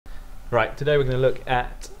Right, today we're going to look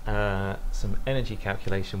at some energy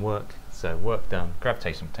calculation work. So work done,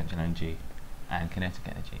 gravitational potential energy and kinetic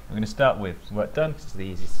energy. We're going to start with work done because it's the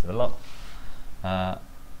easiest of the lot.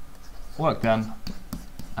 Work done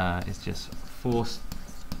is just force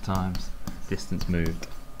times distance moved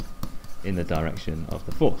in the direction of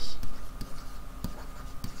the force.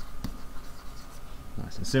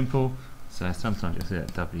 Nice and simple. So sometimes you'll see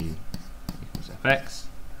that W equals Fx.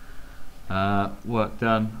 Work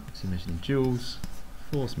done, obviously measured in joules,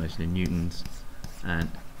 force measured in newtons, and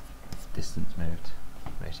distance moved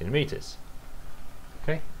measured in meters.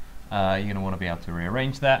 Okay, you're going to want to be able to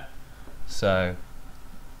rearrange that. So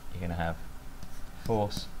you're going to have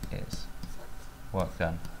force is work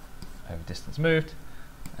done over distance moved,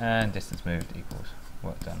 and distance moved equals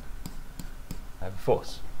work done over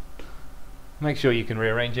force. Make sure you can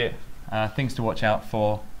rearrange it. Things to watch out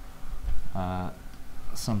for.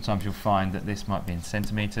 Sometimes you'll find that this might be in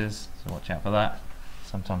centimeters, so watch out for that.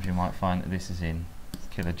 Sometimes you might find that this is in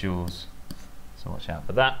kilojoules, so watch out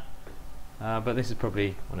for that. But this is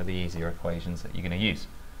probably one of the easier equations that you're going to use.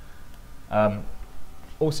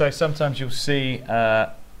 Also, sometimes you'll see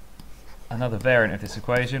another variant of this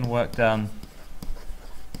equation, work done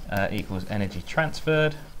equals energy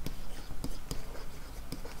transferred.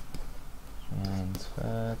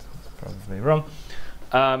 Transferred, probably wrong.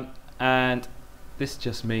 And this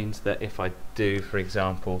just means that if I do, for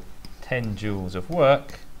example, 10 joules of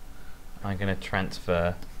work, I'm going to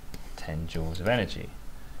transfer 10 joules of energy.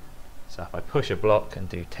 So if I push a block and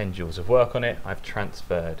do 10 joules of work on it, I've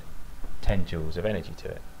transferred 10 joules of energy to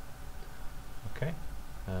it. Okay,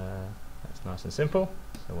 that's nice and simple,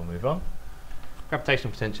 so we'll move on.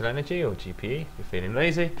 Gravitational potential energy, or GPE, if you're feeling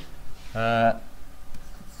lazy.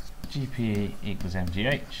 GPE equals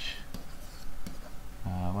mgh.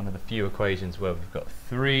 One of the few equations where we've got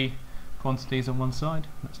three quantities on one side,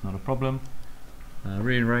 that's not a problem.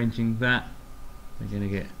 Rearranging that, we're going to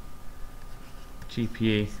get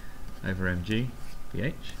GPE over mg,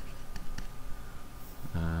 pH.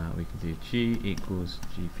 We can do G equals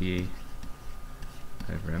GPE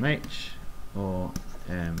over mh, or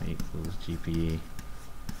m equals GPE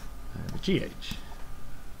over gh.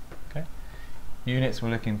 Okay. Units we're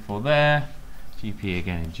looking for there, GPE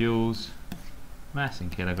again in joules, mass in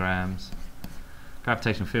kilograms,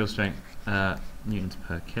 gravitational field strength newtons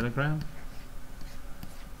per kilogram,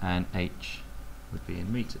 and h would be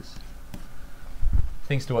in meters.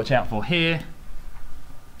 Things to watch out for here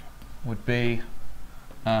would be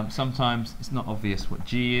sometimes it's not obvious what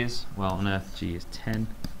G is. Well, on Earth G is 10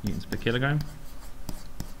 newtons per kilogram.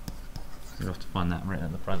 You'll have to find that written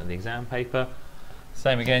at the front of the exam paper.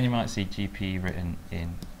 Same again, you might see GP written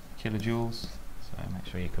in kilojoules, so make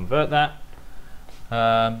sure you convert that.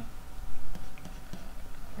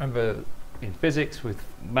 Remember in physics with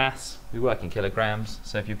mass, we work in kilograms,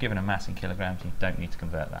 so if you're given a mass in kilograms, you don't need to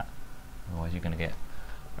convert that. Otherwise you're going to get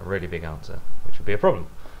a really big answer, which would be a problem.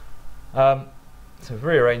 So we've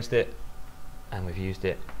rearranged it and we've used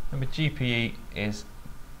it. Remember, GPE is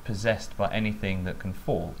possessed by anything that can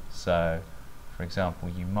fall. So for example,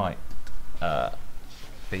 you might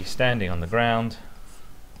be standing on the ground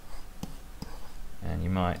and you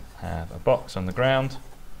might have a box on the ground,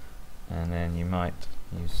 and then you might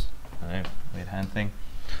use, I don't know, weird hand thing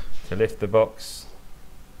to lift the box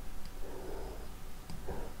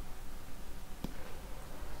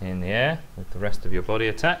in the air with the rest of your body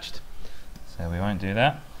attached. So we won't do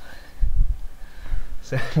that.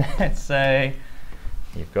 So let's say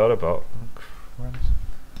you've got a box.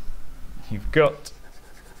 You've got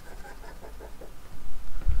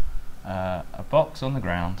a box on the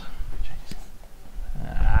ground.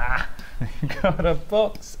 You've got a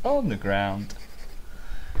box on the ground,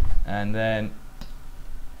 and then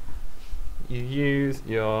you use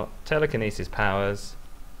your telekinesis powers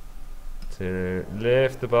to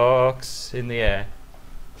lift the box in the air.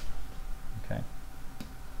 Okay,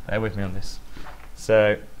 bear with me on this.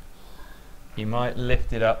 So you might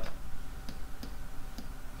lift it up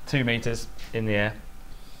 2 meters in the air.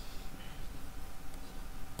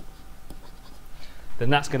 Then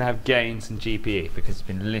that's going to have gains in GPE because it's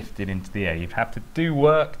been lifted into the air. You have to do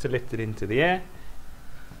work to lift it into the air,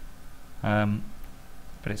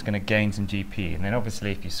 but it's going to gain some GPE. And then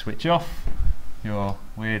obviously if you switch off your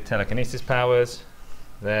weird telekinesis powers,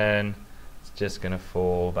 then it's just going to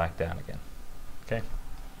fall back down again. Okay,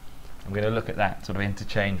 I'm going to look at that sort of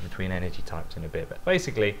interchange between energy types in a bit, but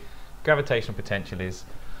basically gravitational potential is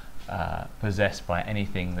possessed by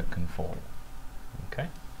anything that can fall. Okay,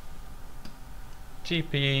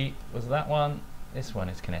 GPE was that one. This one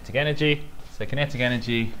is kinetic energy. So kinetic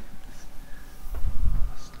energy,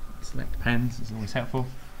 select pens is always helpful.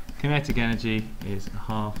 kinetic energy is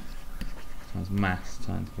half times mass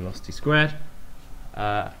times velocity squared.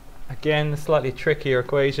 Again, a slightly trickier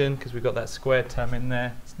equation because we've got that squared term in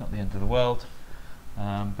there. It's not the end of the world,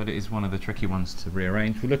 but it is one of the tricky ones to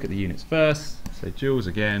rearrange. We'll look at the units first. So joules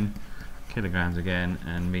again, kilograms again,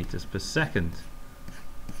 and meters per second.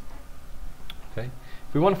 Okay.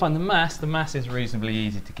 If we want to find the mass is reasonably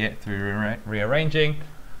easy to get through rearranging.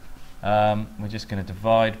 We're just going to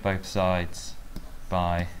divide both sides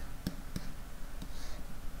by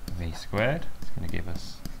v squared. It's going to give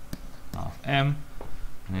us half m.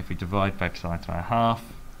 And if we divide both sides by a half,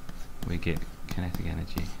 we get kinetic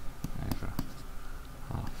energy over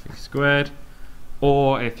half v squared.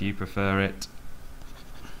 Or if you prefer it,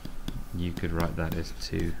 you could write that as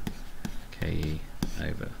 2 KE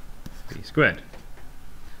over v squared.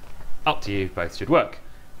 Up to you, both should work.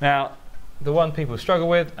 Now, the one people struggle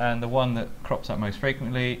with, and the one that crops up most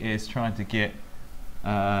frequently, is trying to get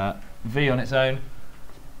v on its own.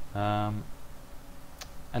 And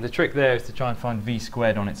the trick there is to try and find v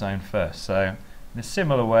squared on its own first. So in a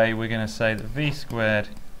similar way, we're going to say that v squared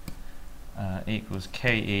equals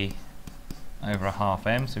KE over a half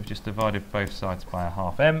m. So we've just divided both sides by a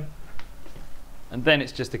half m. And then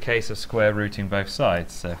it's just a case of square rooting both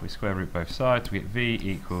sides. So if we square root both sides, we get v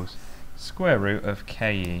equals square root of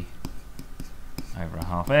KE over a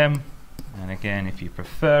half m. And again, if you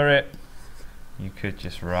prefer it, you could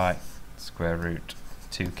just write square root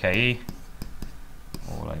 2KE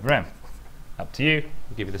all over m. Up to you,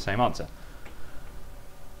 we'll give you the same answer.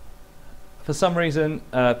 For some reason,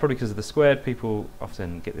 probably because of the squared, people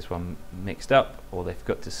often get this one mixed up, or they've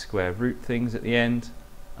got to square root things at the end.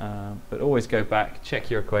 But always go back, check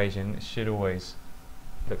your equation. It should always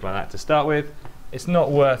look like that to start with. It's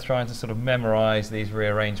not worth trying to sort of memorize these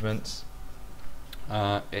rearrangements.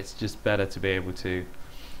 It's just better to be able to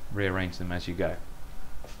rearrange them as you go.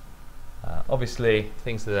 Obviously,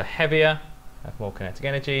 things that are heavier have more kinetic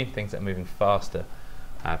energy, things that are moving faster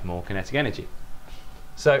have more kinetic energy.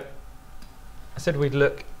 So I said we'd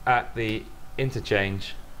look at the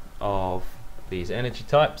interchange of these energy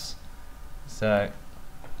types. So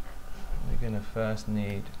we're going to first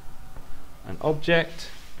need an object.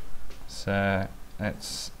 So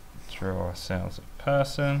let's draw ourselves a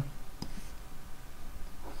person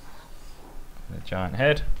with a giant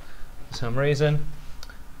head for some reason.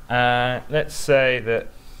 Let's say that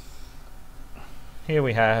here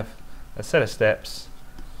we have a set of steps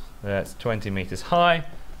that's 20 meters high.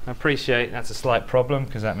 I appreciate that's a slight problem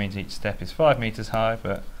because that means each step is 5 meters high,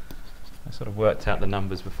 but I sort of worked out the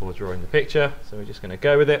numbers before drawing the picture, so we're just going to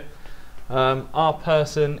go with it. Our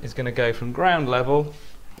person is going to go from ground level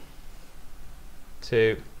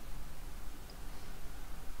to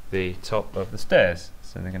the top of the stairs.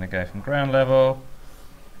 So they're going to go from ground level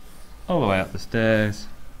all the way up the stairs,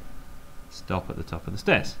 stop at the top of the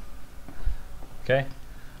stairs. Okay,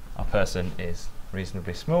 our person is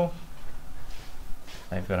reasonably small.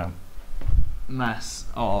 They've got a mass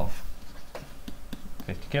of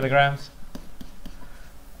 50 kilograms.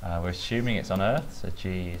 We're assuming it's on Earth, so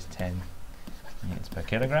G is 10 units per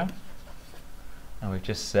kilogram. And we've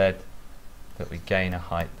just said that we gain a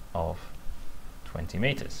height of 20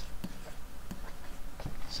 meters.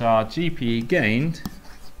 So our GPE gained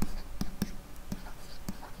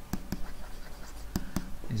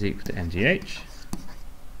is equal to mgh.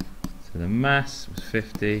 So the mass was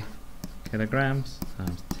 50 kilograms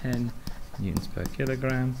times 10 newtons per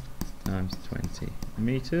kilogram times 20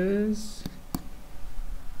 meters,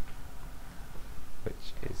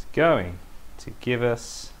 which is going to give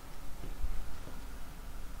us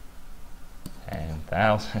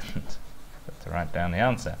 10,000. To write down the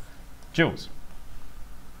answer, joules.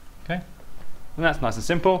 Okay, and that's nice and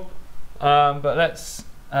simple. But let's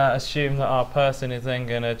assume that our person is then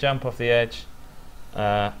going to jump off the edge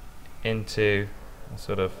into a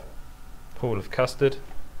sort of pool of custard.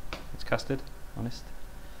 It's custard, honest.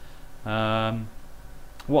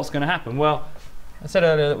 What's going to happen? Well, I said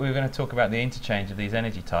earlier that we were going to talk about the interchange of these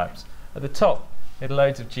energy types. At the top, it had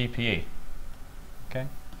loads of GPE. Okay,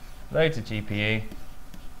 loads of GPE,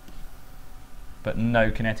 but no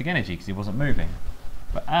kinetic energy because he wasn't moving.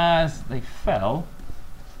 But as they fell,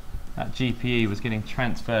 that GPE was getting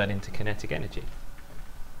transferred into kinetic energy.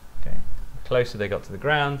 Okay, the closer they got to the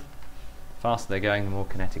ground, the faster they're going, the more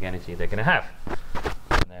kinetic energy they're going to have.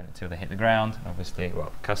 And then until they hit the ground, obviously,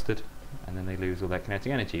 well, custard, and then they lose all their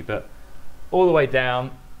kinetic energy. But all the way down,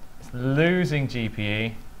 it's losing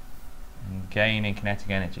GPE and gaining kinetic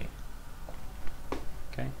energy.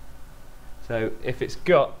 Okay, so if it's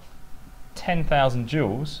got 10,000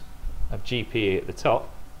 joules of GPE at the top,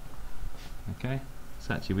 okay,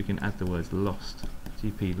 so actually we can add the words lost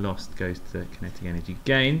GP lost goes to kinetic energy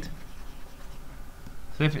gained.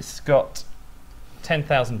 So if it's got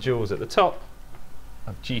 10,000 joules at the top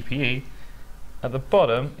of GPE, at the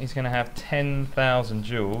bottom he's going to have 10,000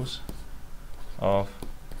 joules of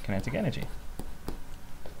kinetic energy.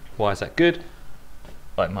 Why is that good?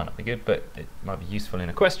 Well, it might not be good, but it might be useful in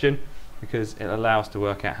a question because it allows to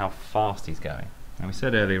work out how fast he's going. Now we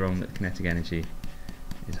said earlier on that kinetic energy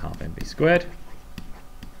is half mv squared.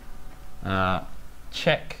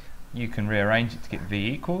 Check you can rearrange it to get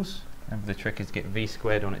v equals. Remember the trick is to get v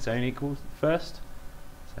squared on its own equals first.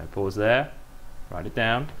 So pause there, write it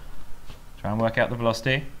down, try and work out the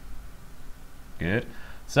velocity. Good.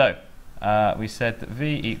 So we said that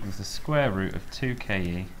v equals the square root of 2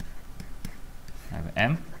 KE over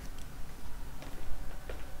m.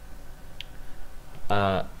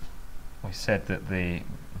 We said that the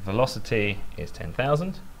velocity is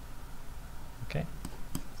 10,000. Okay,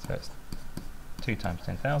 so it's 2 times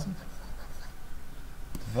 10,000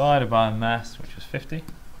 divided by mass, which was 50,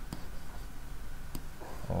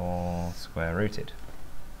 or square rooted.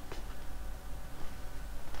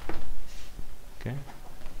 Okay.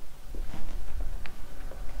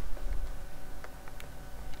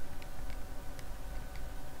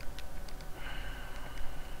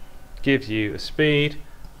 Gives you a speed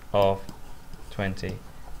of 20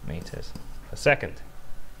 meters per second.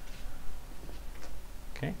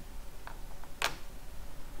 Okay.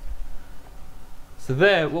 So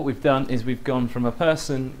there, what we've done is we've gone from a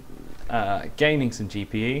person gaining some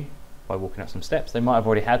GPE by walking up some steps. They might have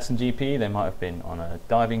already had some GPE. They might have been on a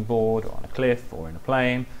diving board or on a cliff or in a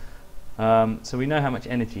plane. So we know how much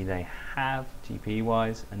energy they have GPE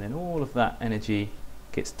wise, and then all of that energy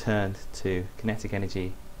gets turned to kinetic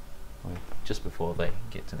energy just before they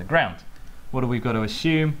get to the ground. What have we got to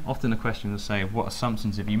assume? Often the question will say, what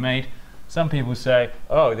assumptions have you made? Some people say,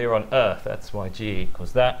 oh, they're on Earth, that's why G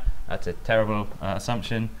equals that. That's a terrible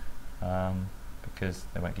assumption because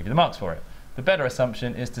they won't give you the marks for it. The better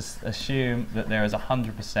assumption is to assume that there is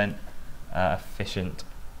 100% efficient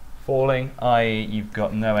falling, i.e. you've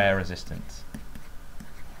got no air resistance.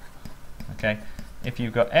 Okay, if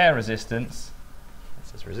you've got air resistance,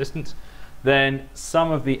 this is resistance, then some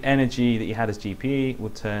of the energy that you had as GPE will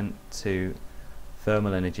turn to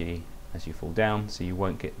thermal energy as you fall down, so you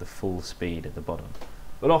won't get the full speed at the bottom.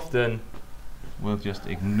 But often we'll just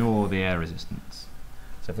ignore the air resistance.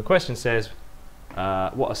 So if the question says,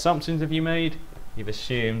 what assumptions have you made? You've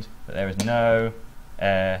assumed that there is no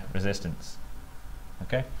air resistance.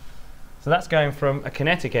 Okay? So that's going from a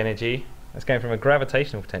kinetic energy, that's going from a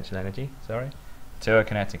gravitational potential energy, sorry, to a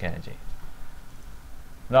kinetic energy.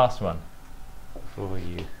 Last one, before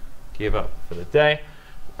you give up for the day.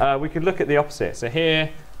 We could look at the opposite. So here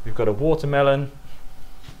we've got a watermelon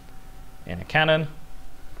in a cannon,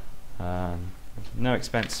 no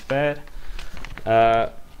expense spared.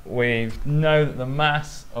 We know that the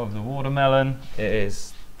mass of the watermelon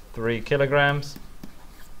is 3 kilograms,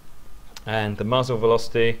 and the muzzle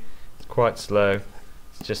velocity is quite slow.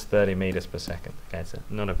 It's just 30 meters per second. Okay, so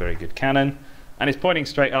not a very good cannon, and it's pointing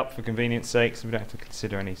straight up for convenience sake, so we don't have to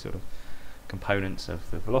consider any sort of components of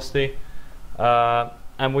the velocity.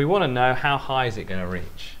 And we want to know how high is it going to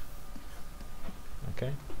reach.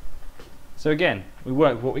 Okay. So again, we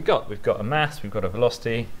work with what we've got. We've got a mass, we've got a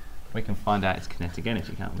velocity. We can find out its kinetic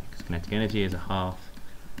energy, can't we? Because kinetic energy is a half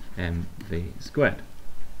mv squared.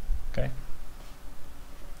 Okay.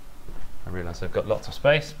 I realise I've got lots of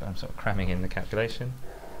space, but I'm sort of cramming in the calculation.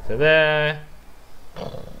 So there,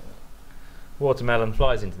 watermelon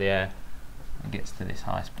flies into the air and gets to this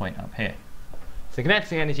highest point up here. So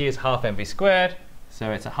kinetic energy is half mv squared,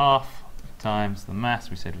 so it's a half times the mass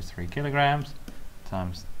we said was 3 kilograms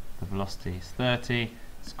times the velocity is 30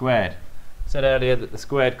 squared. I said earlier that the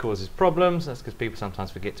squared causes problems. That's because people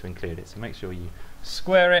sometimes forget to include it. So make sure you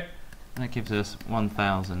square it, and that gives us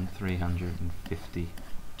 1,350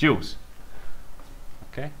 joules.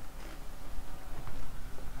 Okay.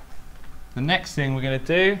 The next thing we're going to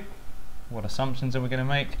do, what assumptions are we going to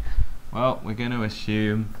make? Well, we're going to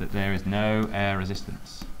assume that there is no air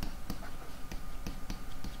resistance.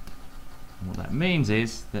 And what that means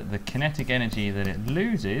is that the kinetic energy that it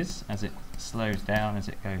loses as it slows down, as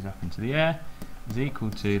it goes up into the air, is equal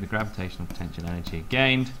to the gravitational potential energy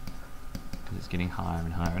gained, because it's getting higher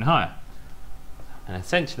and higher and higher. And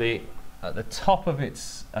essentially, at the top of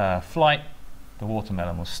its flight, the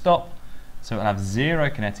watermelon will stop, so it'll have 0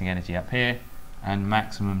 kinetic energy up here and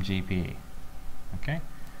maximum GPE. Okay,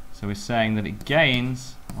 so we're saying that it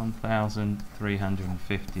gains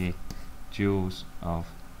 1,350 joules of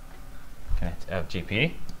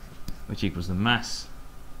GPE, which equals the mass,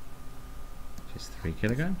 which is 3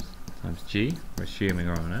 kilograms, times G, we're assuming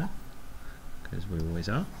we're on Earth, because we always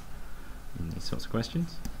are in these sorts of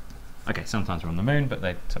questions. Okay, sometimes we're on the moon, but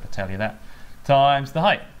they sort of tell you that, times the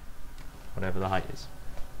height, whatever the height is.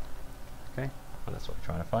 Okay, well, that's what we're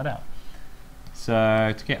trying to find out.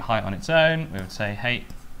 So to get height on its own, we would say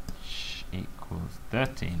h equals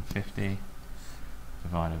 1350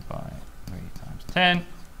 divided by 3 times 10,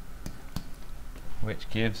 which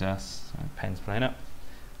gives us, so pen's playing up,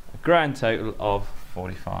 a grand total of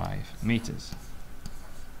 45 meters.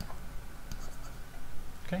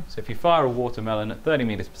 Okay, so if you fire a watermelon at 30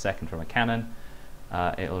 meters per second from a cannon,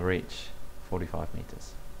 it'll reach 45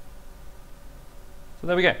 meters. So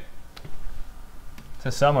there we go.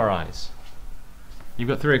 To summarize, you've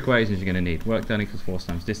got three equations you're going to need. Work done equals force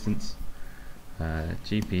times distance,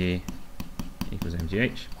 GPE equals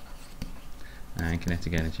mgh, and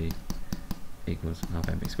kinetic energy equals half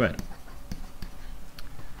mv squared.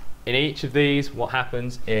 In each of these, what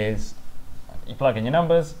happens is you plug in your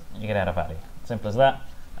numbers, you get out a value. Simple as that.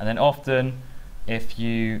 And then often, if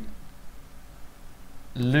you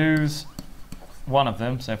lose one of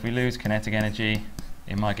them, so if we lose kinetic energy,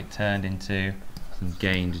 it might get turned into some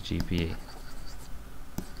gained GPE.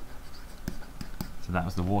 So that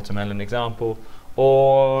was the watermelon example.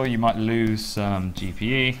 Or you might lose some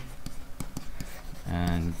GPE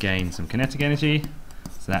and gain some kinetic energy.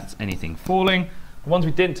 So that's anything falling. The ones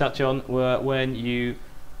we didn't touch on were when you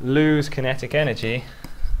lose kinetic energy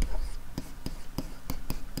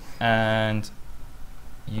and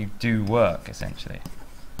you do work, essentially.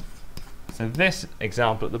 So this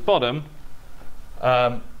example at the bottom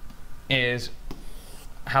is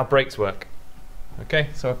how brakes work. Okay,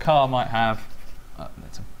 so a car might have,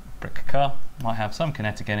 it's a brick car, might have some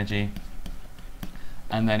kinetic energy,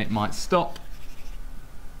 and then it might stop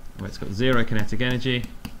where it's got zero kinetic energy.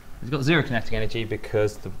 It's got zero kinetic energy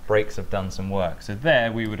because the brakes have done some work. So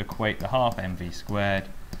there we would equate the half mv squared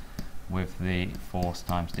with the force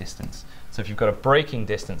times distance. So if you've got a braking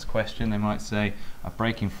distance question, they might say a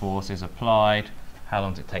braking force is applied, how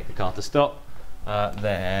long does it take the car to stop?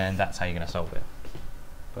 Then that's how you're going to solve it.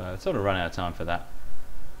 But it's sort of run out of time for that.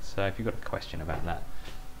 So if you've got a question about that,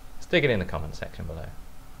 stick it in the comment section below.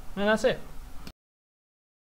 And that's it.